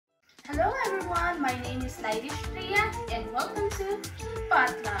Hello everyone, my name is Lyrish Tria and welcome to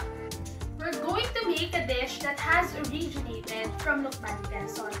Potluck. We're going to make a dish that has originated from Lukban,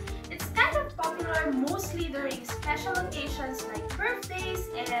 Quezon. It's kind of popular mostly during special occasions like birthdays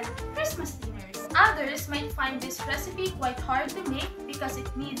and Christmas dinners. Others might find this recipe quite hard to make because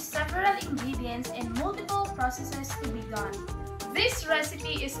it needs several ingredients and multiple processes to be done. This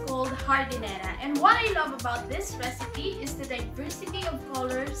recipe is called Hardinera, and what I love about this recipe is the diversity of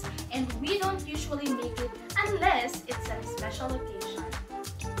colors, and we don't usually make it unless it's at a special occasion.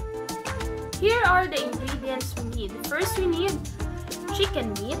 Here are the ingredients we need. First, we need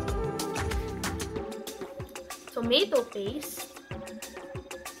chicken meat, tomato paste,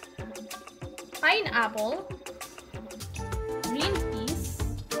 pineapple, green peas,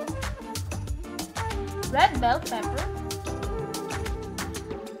 red bell pepper,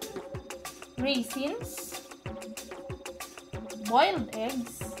 raisins, boiled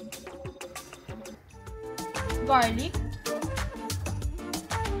eggs, garlic,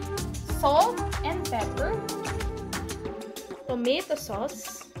 salt and pepper, tomato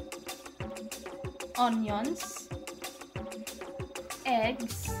sauce, onions,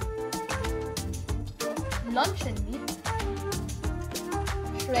 eggs, luncheon meat,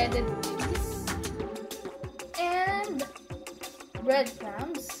 shredded cheese, and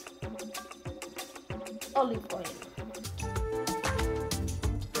breadcrumbs, olive oil.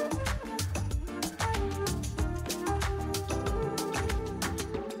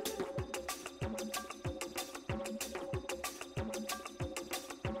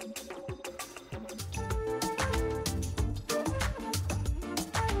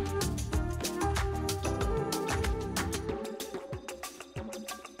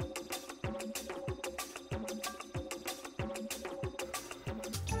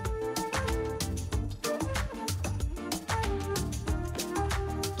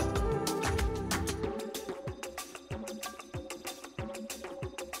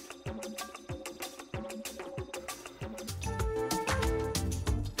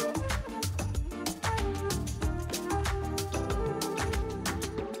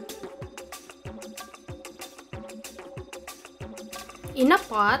 In a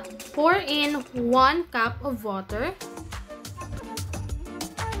pot, pour in 1 cup of water,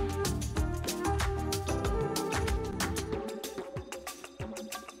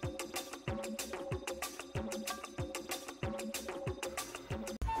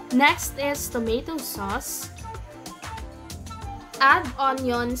 next is tomato sauce, add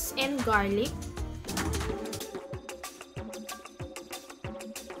onions and garlic,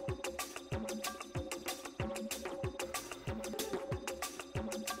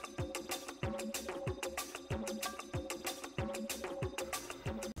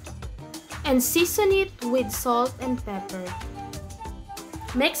 and season it with salt and pepper.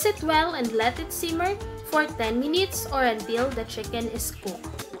 Mix it well and let it simmer for 10 minutes or until the chicken is cooked.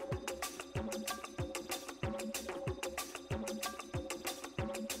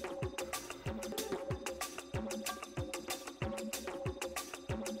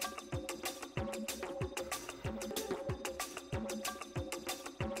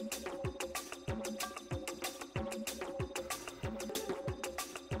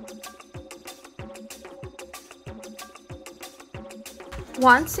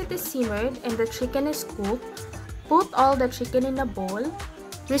 Once it is simmered and the chicken is cooked, put all the chicken in a bowl,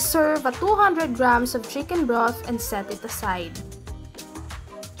 reserve 200 grams of chicken broth and set it aside.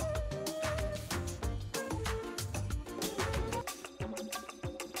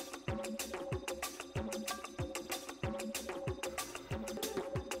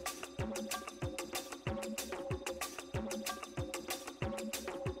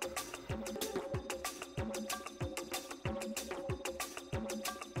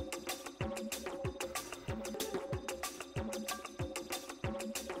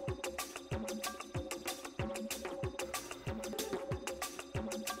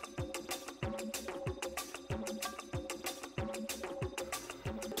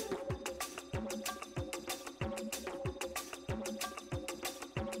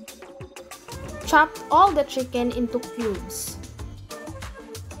 Chop all the chicken into cubes.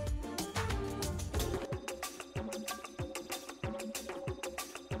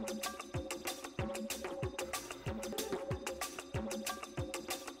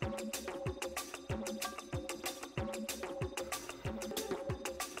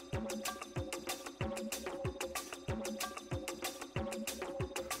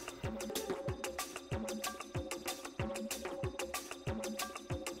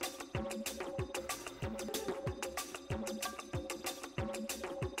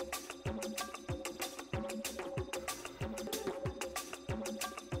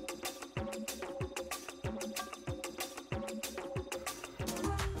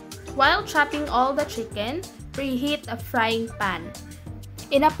 While chopping all the chicken, preheat a frying pan.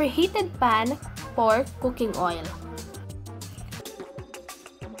 In a preheated pan, pour cooking oil.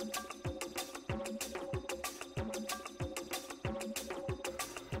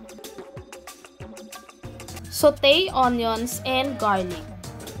 Sauté onions and garlic.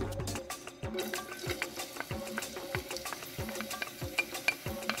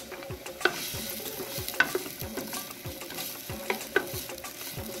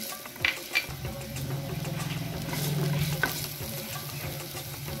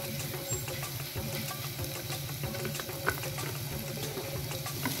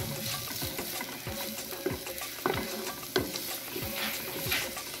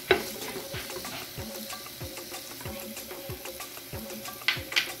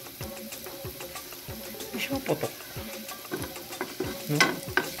 Hindi siya maputok. No?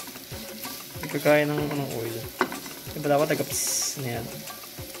 Hindi kagaya ng oil. Diba dapat tagaps na yan?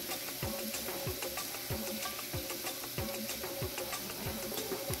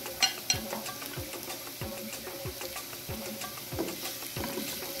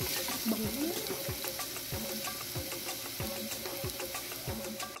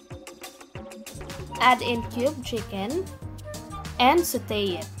 Add in cubed chicken and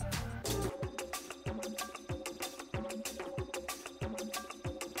sauté it.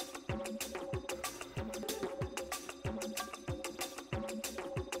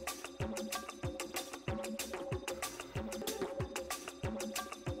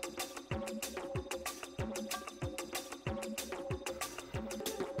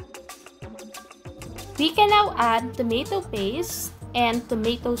 We can now add tomato paste and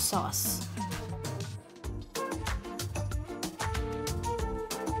tomato sauce.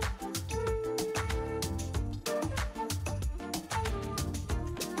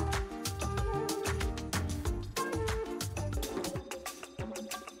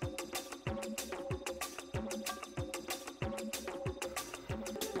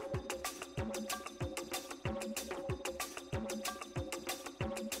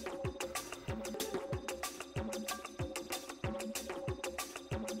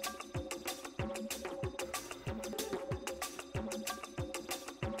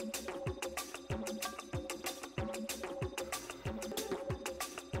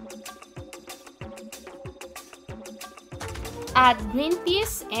 Add green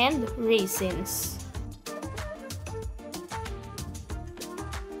peas and raisins.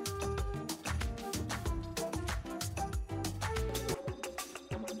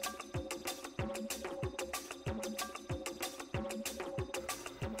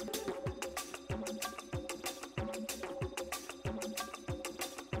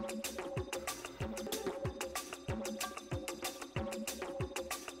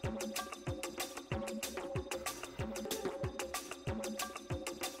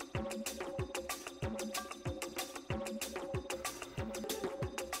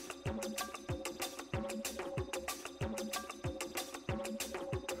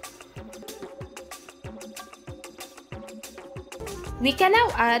 We can now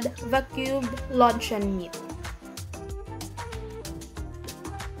add the cubed luncheon meat.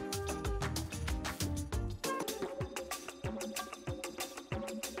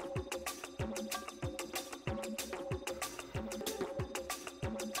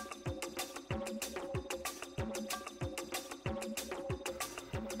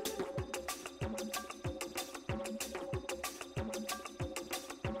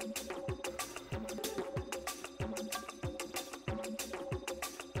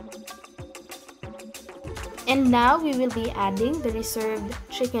 And now we will be adding the reserved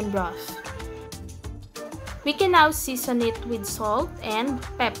chicken broth. We can now season it with salt and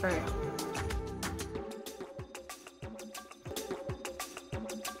pepper.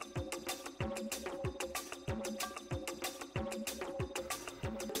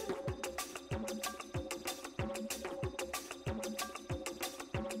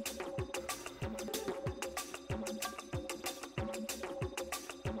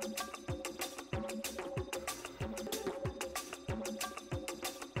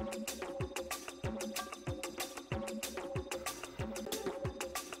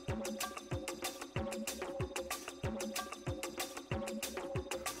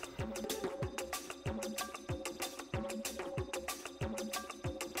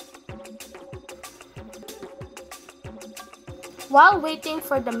 While waiting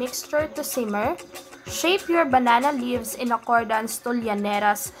for the mixture to simmer, shape your banana leaves in accordance to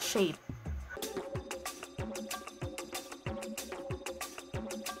Llanera's shape.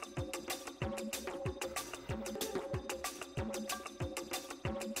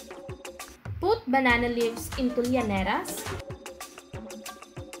 Put banana leaves into Llaneras.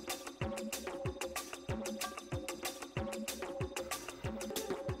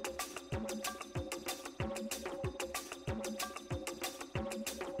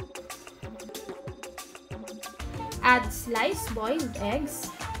 Add sliced boiled eggs,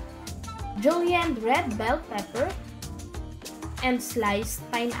 julienne red bell pepper, and sliced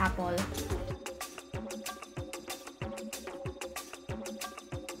pineapple.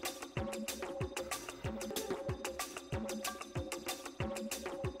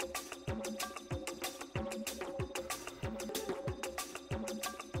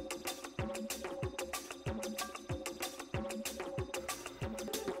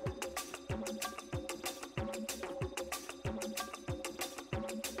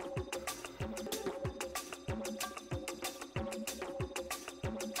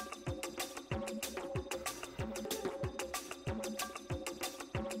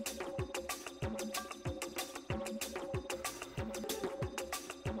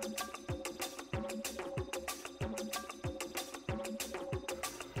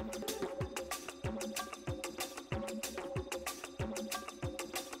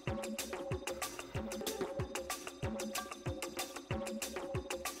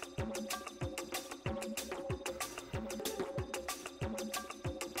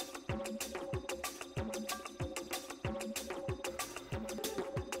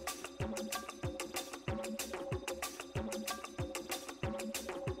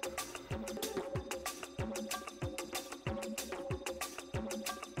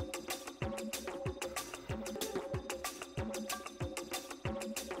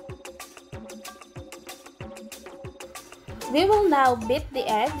 We will now beat the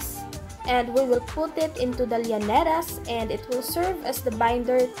eggs and we will put it into the llaneras and it will serve as the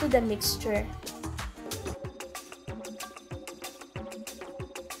binder to the mixture.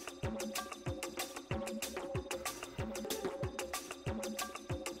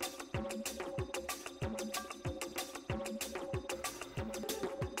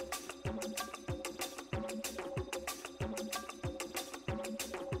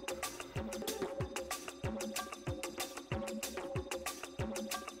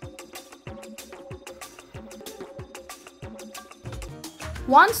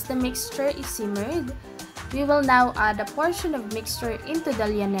 Once the mixture is simmered, we will now add a portion of mixture into the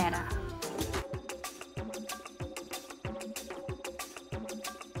llanera.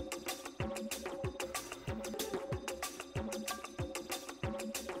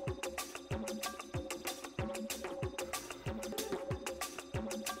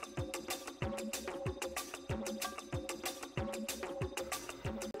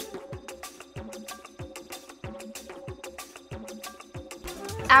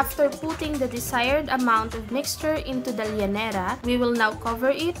 After putting the desired amount of mixture into the llanera, we will now cover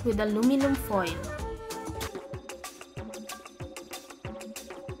it with aluminum foil.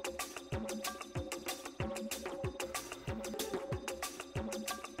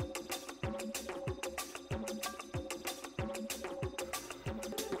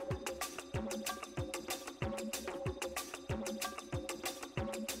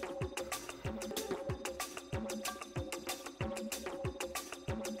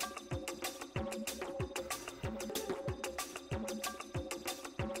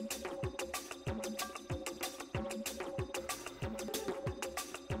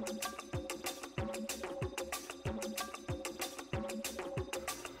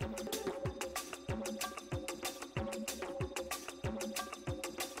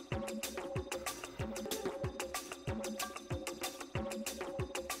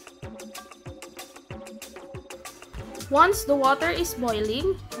 Once the water is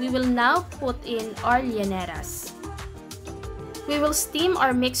boiling, we will now put in our llaneras. We will steam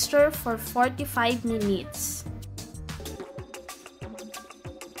our mixture for 45 minutes.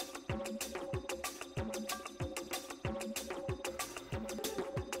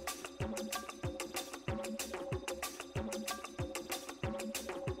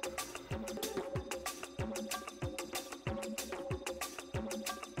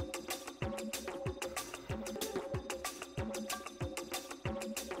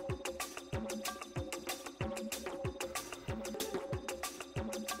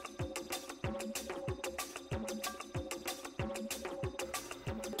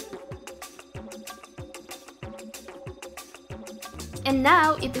 And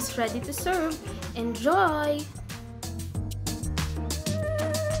now it is ready to serve. Enjoy!